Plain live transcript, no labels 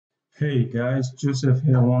Hey guys, Joseph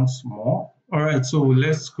here once more. All right, so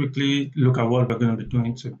let's quickly look at what we're going to be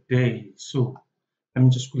doing today. So let me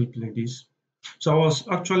just quickly play this. So I was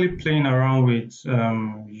actually playing around with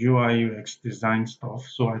UI UX design stuff.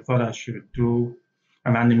 So I thought I should do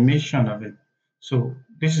an animation of it. So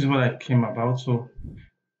this is what I came about. So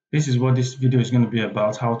this is what this video is going to be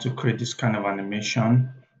about, how to create this kind of animation.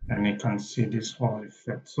 And you can see this whole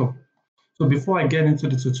effect. So before I get into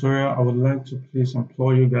the tutorial, I would like to please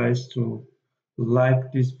implore you guys to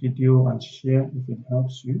like this video and share if it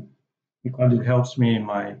helps you, because it helps me in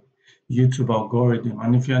my YouTube algorithm.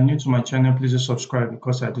 And if you are new to my channel, please do subscribe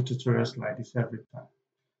because I do tutorials like this every time.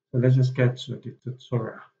 So let's just get to the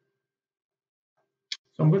tutorial.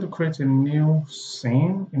 So I'm going to create a new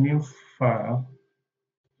scene, a new file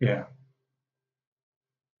here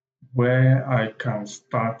where I can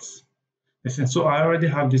start. Listen, so I already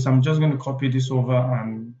have this. I'm just going to copy this over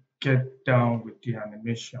and get down with the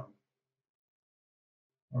animation.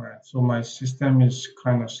 All right, so my system is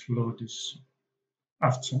kind of slow this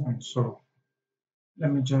afternoon. So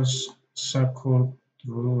let me just circle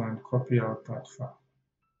through and copy out that file.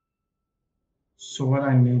 So what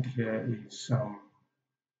I need here is,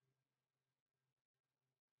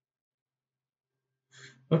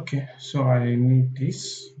 okay, so I need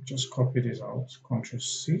this, just copy this out, Control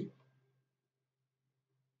C.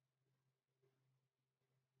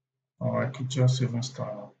 Or I could just even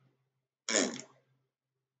start out.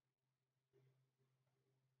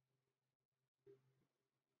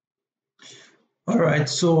 All right,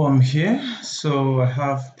 so I'm here. So I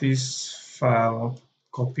have this file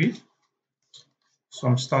copied. So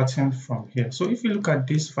I'm starting from here. So if you look at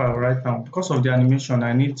this file right now, because of the animation,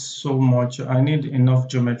 I need enough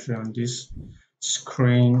geometry on this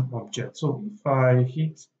screen object. So if I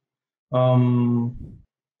hit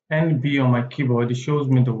NB on my keyboard, it shows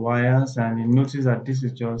me the wires, and you notice that this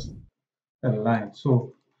is just a line.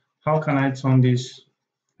 So how can I turn this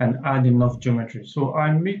and add enough geometry? So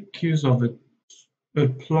I make use of a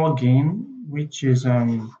plugin, which is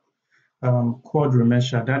quad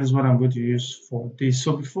remesher. That is what I'm going to use for this.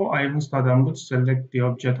 So before I even start, I'm going to select the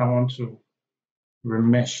object I want to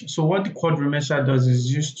remesh. So what the quad remesher does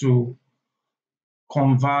is used to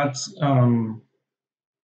convert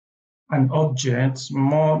an object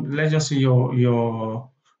more. Let's just say your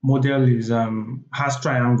model is has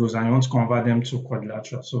triangles and you want to convert them to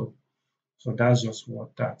quadrilateral. So that's just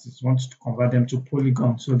what that is. You want to convert them to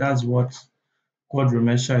polygons. So that's what quad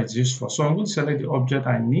remesher is used for. So I'm going to select the object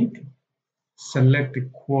I need, select the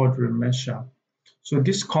quad remesher. So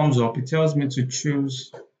this comes up, it tells me to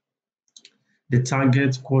choose the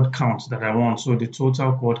target quad count that I want, so the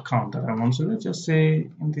total quad count that I want. So let's just say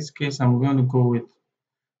in this case I'm going to go with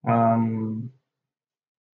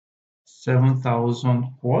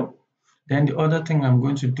 7,000 quad. Then the other thing I'm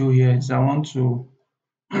going to do here is I want to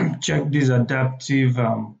check this adaptive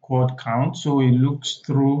quad count, so it looks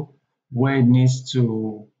through where it needs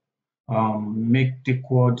to make the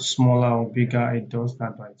quad smaller or bigger. It does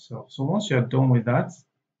that by itself. So once you're done with that,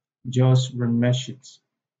 just remesh it.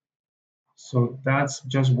 So that's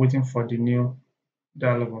just waiting for the new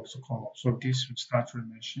dialog box to come up. So this will start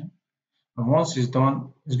remeshing. And once it's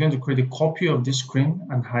done, it's going to create a copy of this screen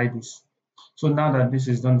and hide this. So now that this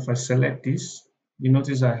is done, if I select this, you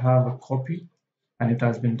notice I have a copy and it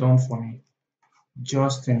has been done for me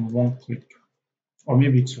just in one click, or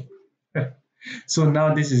maybe two. So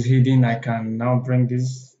now this is hidden. I can now bring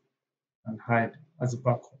this and hide as a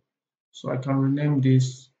backup. So I can rename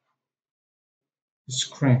this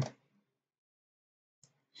screen.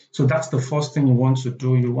 So that's the first thing you want to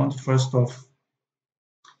do. You want to first off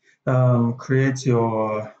create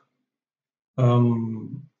your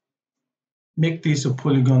make this a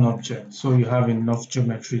polygon object so you have enough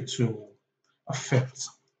geometry to affect.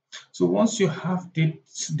 So once you have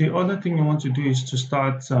this, the other thing you want to do is to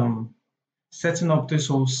start setting up this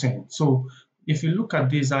whole scene. So if you look at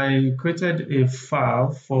this, I created a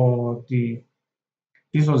file for this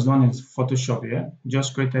was done in Photoshop here.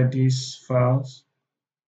 Just created these files,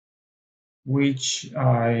 which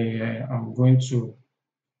I am going to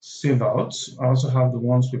save out. I also have the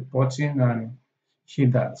ones with button and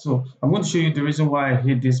hit that. So I'm going to show you the reason why I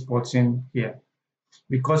hit this button here.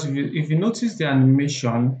 Because if you notice the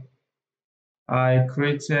animation, I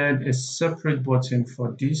created a separate button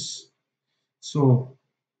for this. So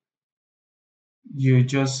you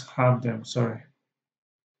just have them, sorry.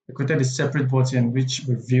 I created a separate button which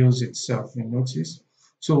reveals itself, you notice.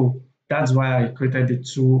 So that's why I created the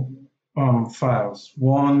two files,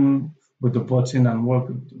 one with the button and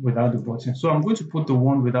one without the button. So I'm going to put the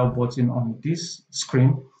one without button on this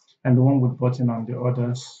screen and the one with button on the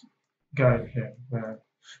other guide here, where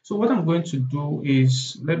So what I'm going to do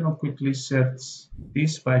is, let me quickly set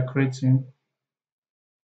this by creating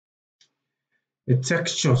a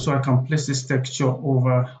texture so I can place this texture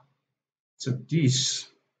over to this.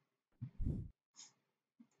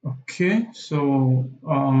 Okay, so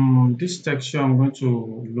this texture, I'm going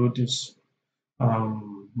to load this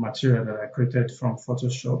material that I created from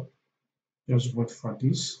Photoshop. Just wait for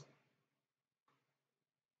this.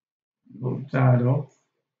 Load that up.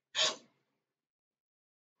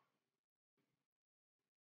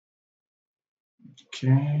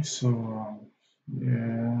 Okay, so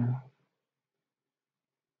yeah,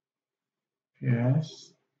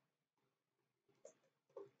 yes.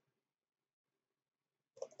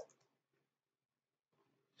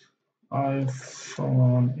 I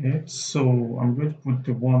found it. So I'm going to put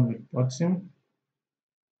the one with button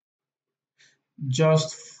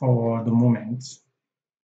just for the moment.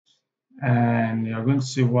 And you're going to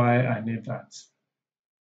see why I need that.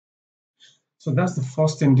 So that's the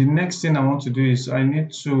first thing. The next thing I want to do is I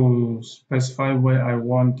need to specify where I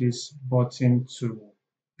want this button to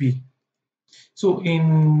be. So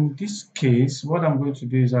in this case, what I'm going to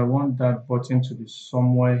do is I want that button to be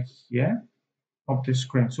somewhere here up the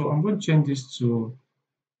screen. So I'm going to change this to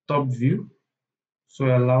top view. So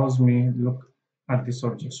it allows me to look at this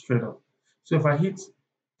object straight up. So if I hit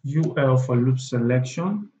UL for loop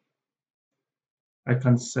selection, I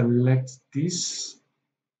can select this,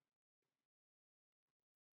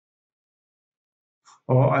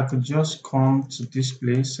 or I could just come to this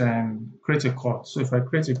place and create a cut. So if I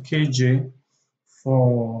create a KJ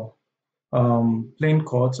for plain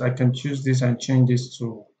cuts, I can choose this and change this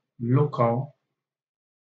to local.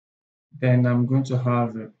 Then I'm going to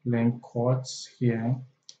have a plain cut here.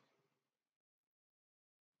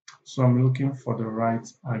 So I'm looking for the right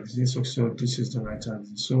axis. So this is the right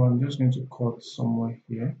axis. So I'm just going to cut somewhere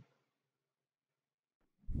here.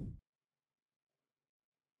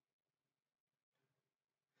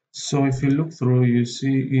 So if you look through,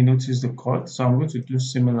 you notice the cut. So I'm going to do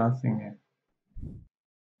similar thing here.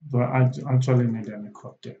 But I actually need any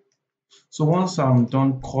cut there. So once I'm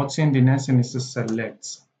done cutting, the next thing is to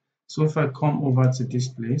select. So if I come over to this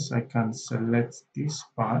place, I can select this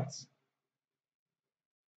part.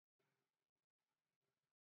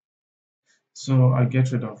 So I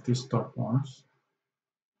get rid of these top ones.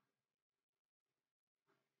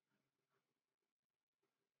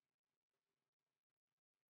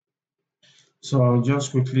 So I'll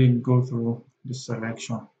just quickly go through the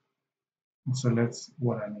selection and select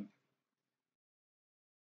what I need.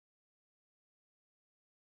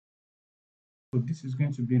 So this is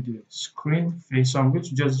going to be the screen face. So I'm going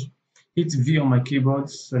to just hit V on my keyboard,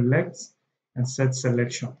 select, and set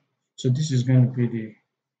selection. So this is going to be the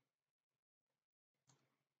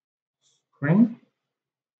screen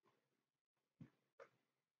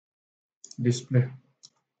display.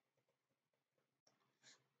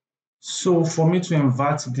 So for me to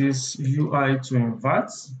invert this UI to invert,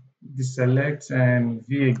 deselect and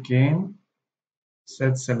V again,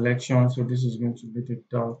 set selection. So this is going to be the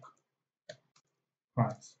dark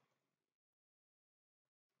part.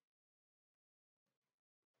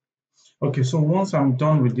 Okay, so once I'm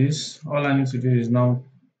done with this, all I need to do is now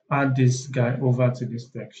add this guy over to this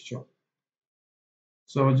texture.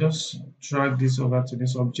 So I'll just drag this over to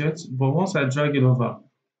this object. But once I drag it over,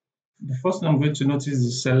 the first thing I'm going to notice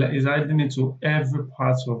is adding it to every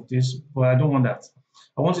part of this, but I don't want that.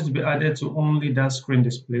 I want it to be added to only that screen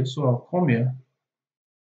display. So I'll come here,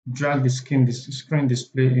 drag the screen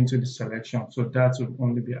display into the selection. So that will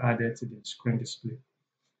only be added to the screen display.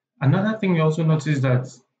 Another thing you also notice that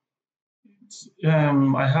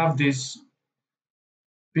I have this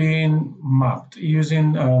being mapped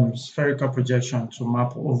using spherical projection to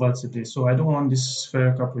map over to this. So I don't want this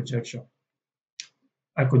spherical projection.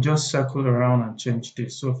 I could just circle around and change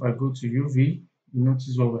this. So if I go to UV,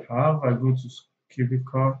 notice what we have. I go to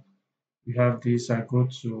cubicle, we have this. I go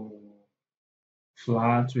to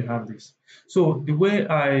flat, we have this. So the way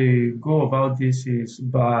I go about this is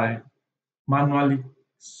by manually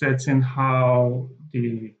setting how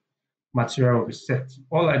the material will be set.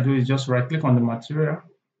 All I do is just right click on the material.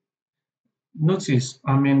 Notice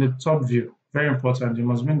I'm in the top view. Very important, you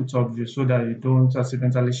must be in the top view so that you don't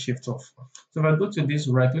accidentally shift off. So if I go to this,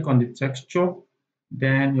 right click on the texture,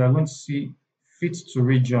 then you are going to see fit to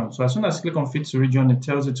region. So as soon as you click on fit to region, it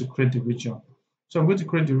tells you to create the region. So I'm going to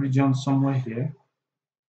create the region somewhere here.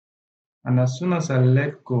 And as soon as I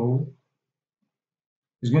let go,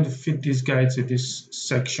 it's going to fit this guy to this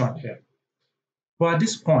section here. But at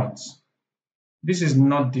this point, this is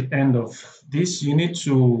not the end of this. You need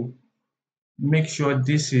to make sure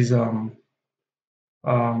this is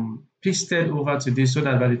pasted over to this so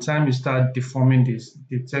that by the time you start deforming this,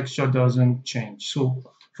 the texture doesn't change. So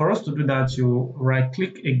for us to do that, you right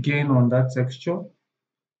click again on that texture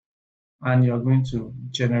and you're going to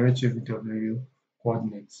generate UVW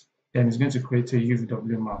coordinates. Then it's going to create a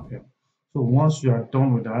UVW map here. So once you are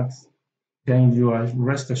done with that, then you are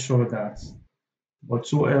rest assured that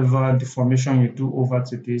whatsoever deformation you do over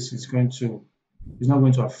to this is not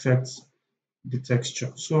going to affect the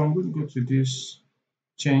texture. So I'm going to go to this,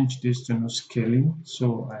 change this to no scaling.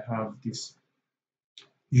 So I have this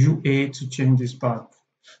UA to change this back.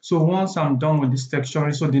 So once I'm done with this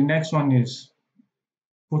texturing, so the next one is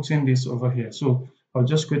putting this over here. So I'll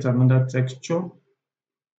just create another texture,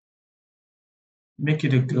 make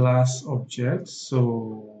it a glass object.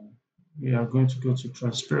 So we are going to go to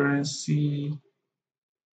transparency,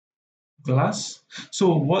 glass.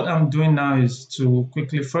 So what I'm doing now is to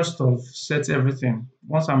quickly first off set everything.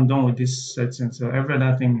 Once I'm done with this setting, so every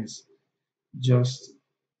other thing is just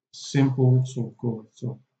simple to go.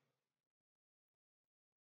 So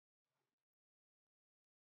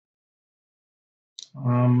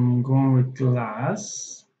I'm going with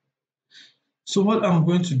glass. So what I'm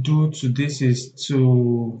going to do to this is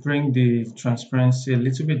to bring the transparency a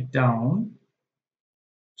little bit down,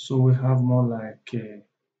 so we have more like a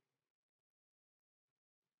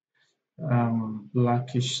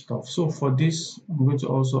blackish stuff. So for this, I'm going to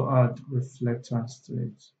also add reflectance to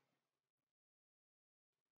it.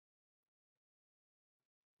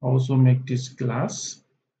 Also make this glass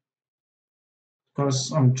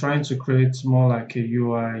because I'm trying to create more like a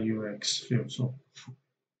UI UX feel. So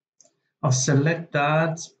I'll select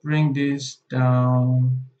that, bring this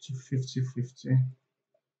down to 50-50.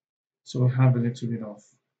 So we have a little bit of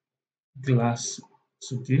glass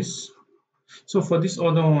to this. So for this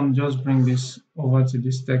other one, just bring this over to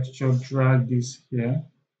this texture, drag this here.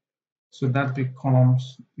 So that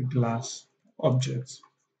becomes the glass object.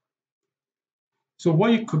 So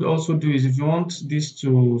what you could also do is if you want this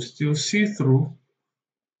to still see through,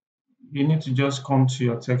 you need to just come to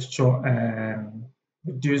your texture and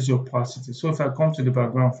reduce the opacity. So if I come to the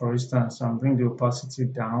background, for instance, and bring the opacity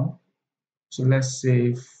down, so let's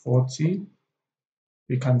say 40,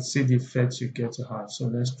 you can see the effects you get to have. So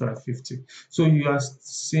let's try 50. So you are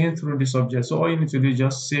seeing through this object. So all you need to do is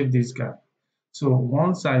just save this guy. So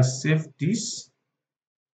once I save this,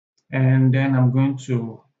 and then I'm going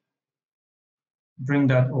to bring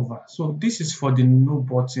that over. So this is for the no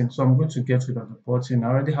button. So I'm going to get rid of the button. I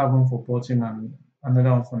already have one for button and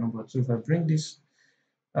another one for no button. So if I bring this,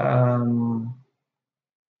 so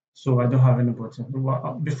I don't have any button.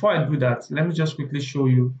 Before I do that, let me just quickly show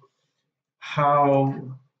you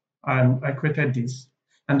how I created this.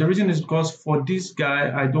 And the reason is because for this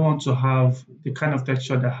guy, I don't want to have the kind of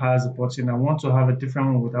texture that has a button. I want to have a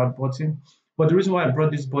different one without button. But the reason why I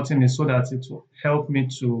brought this button is so that it will help me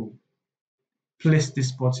to place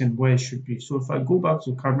this button where it should be. So if I go back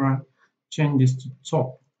to camera, change this to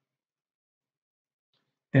top,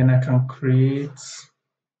 then I can create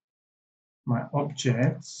my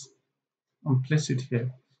objects and place it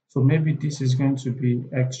here. So maybe this is going to be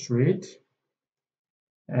X-rayed,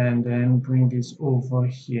 and then bring this over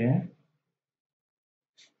here.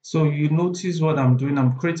 So you notice what I'm doing.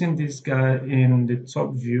 I'm creating this guy in the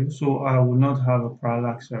top view, so I will not have a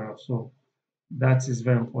parallax error. So that is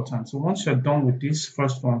very important. So once you're done with this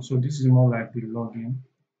first one, so this is more like the login.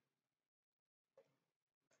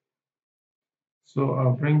 So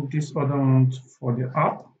I'll bring this other one for the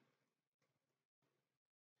app.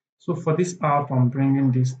 So for this app, I'm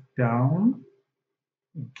bringing this down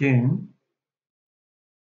again.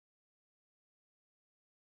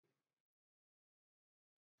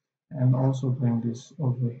 And also bring this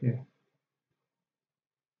over here.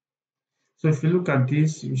 So if you look at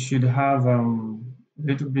this, you should have a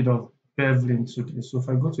little bit of beveling to this. So if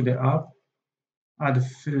I go to the app, add a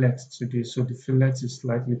fillet to this. So the fillet is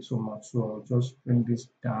slightly too much. So I'll just bring this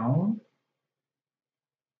down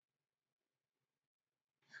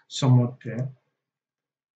somewhat there.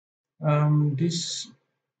 I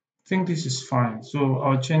think this is fine. So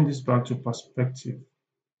I'll change this back to perspective.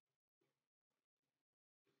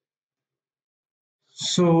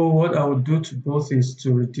 So what I will do to both is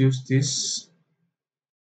to reduce this.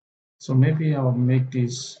 So maybe I'll make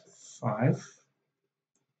this 5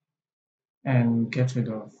 and get rid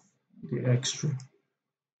of the extra. I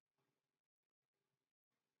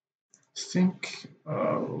think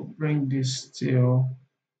I'll bring this still.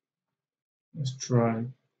 Let's try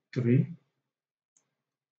 3.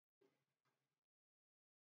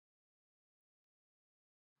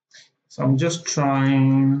 So I'm just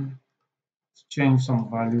trying to change some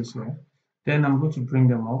values here. Then I'm going to bring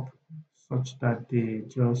them up such that they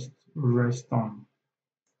just rest on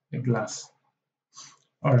the glass.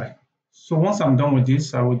 All right. So once I'm done with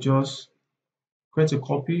this, I will just create a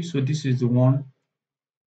copy. So this is the one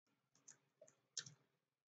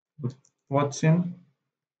with button,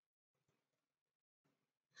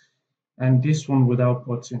 and this one without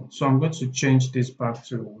button. So I'm going to change this back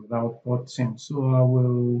to without button. So I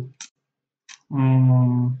will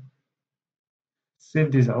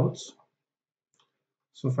save this out.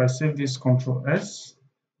 So if I save this, Control S,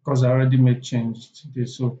 because I already made change to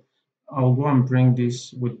this. So I'll go and bring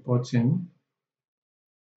this with button,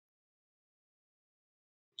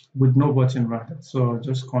 with no button rather. So I'll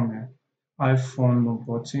just come here, iPhone no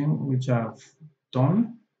button, which I've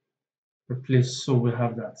done, replace. So we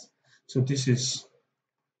have that. So this is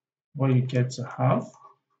what you get to have.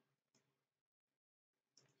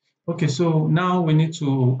 Okay, so now I need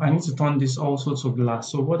to turn this also to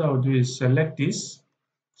glass. So what I'll do is select this.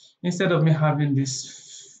 Instead of me having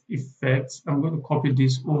this effect, I'm going to copy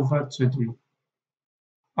this over to the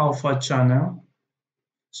alpha channel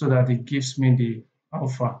so that it gives me the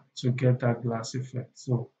alpha to get that glass effect.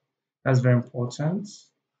 So that's very important.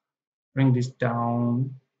 Bring this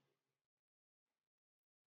down.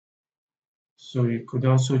 So you could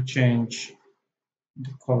also change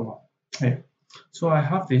the color. Yeah. So I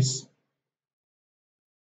have this.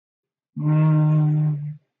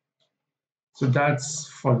 So that's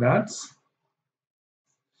for that.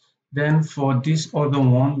 Then for this other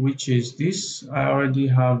one, which is this, I already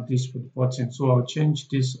have this with button. So I'll change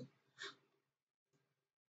this,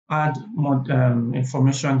 add more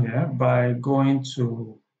information here by going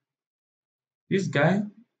to this guy.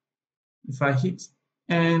 If I hit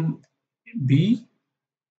NB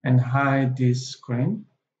and hide this screen,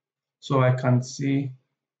 so I can see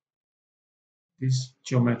this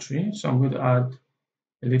geometry. So I'm going to add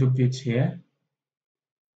a little bit here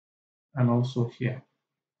and also here,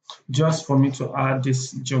 just for me to add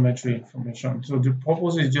this geometry information. So the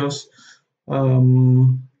purpose is just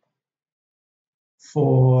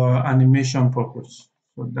for animation purpose.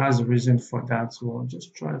 So that's the reason for that. So I'll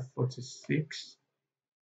just try 46.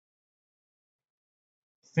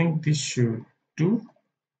 I think this should do.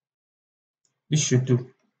 This should do.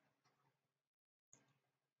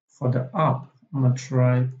 For the app, I'm gonna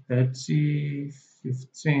try 30,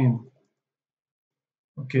 15.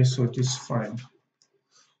 Okay, so this is fine.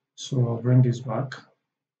 So I'll bring this back.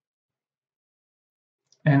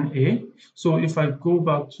 NA. So if I go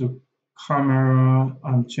back to camera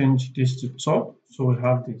and change this to top, so we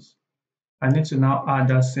have this. I need to now add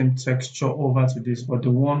that same texture over to this, but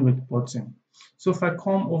the one with button. So if I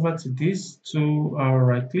come over to this, to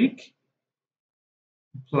right click,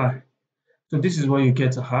 apply. So this is what you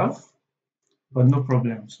get to have, but no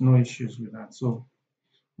problems, no issues with that. So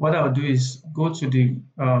what I'll do is go to the,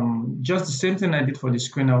 just the same thing I did for the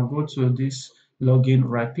screen. I'll go to this login,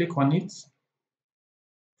 right click on it,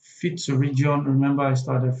 fit to region. Remember I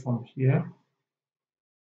started from here,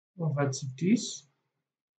 over to this.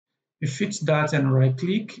 It fits that and right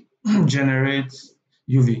click, generate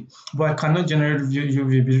UV. But I cannot generate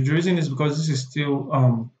UV. The reason is because this is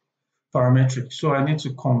still parametric. So I need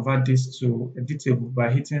to convert this to editable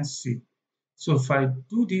by hitting C. So if I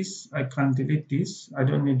do this, I can delete this. I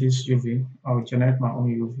don't need this UV. I'll generate my own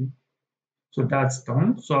UV. So that's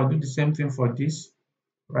done. So I'll do the same thing for this.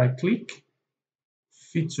 Right click,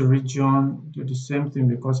 fit to region, do the same thing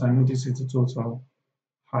because I know this is the total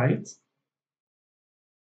height.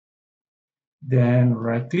 Then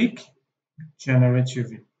right click, generate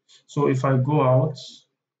UV. So if I go out,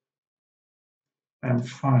 I'm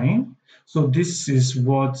fine. So this is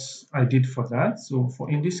what I did for that. So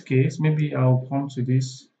for in this case, maybe I'll come to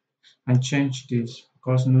this and change this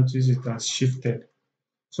because notice it has shifted.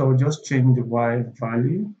 So I'll just change the Y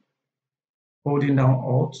value, holding down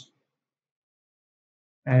Alt,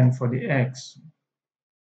 and for the X,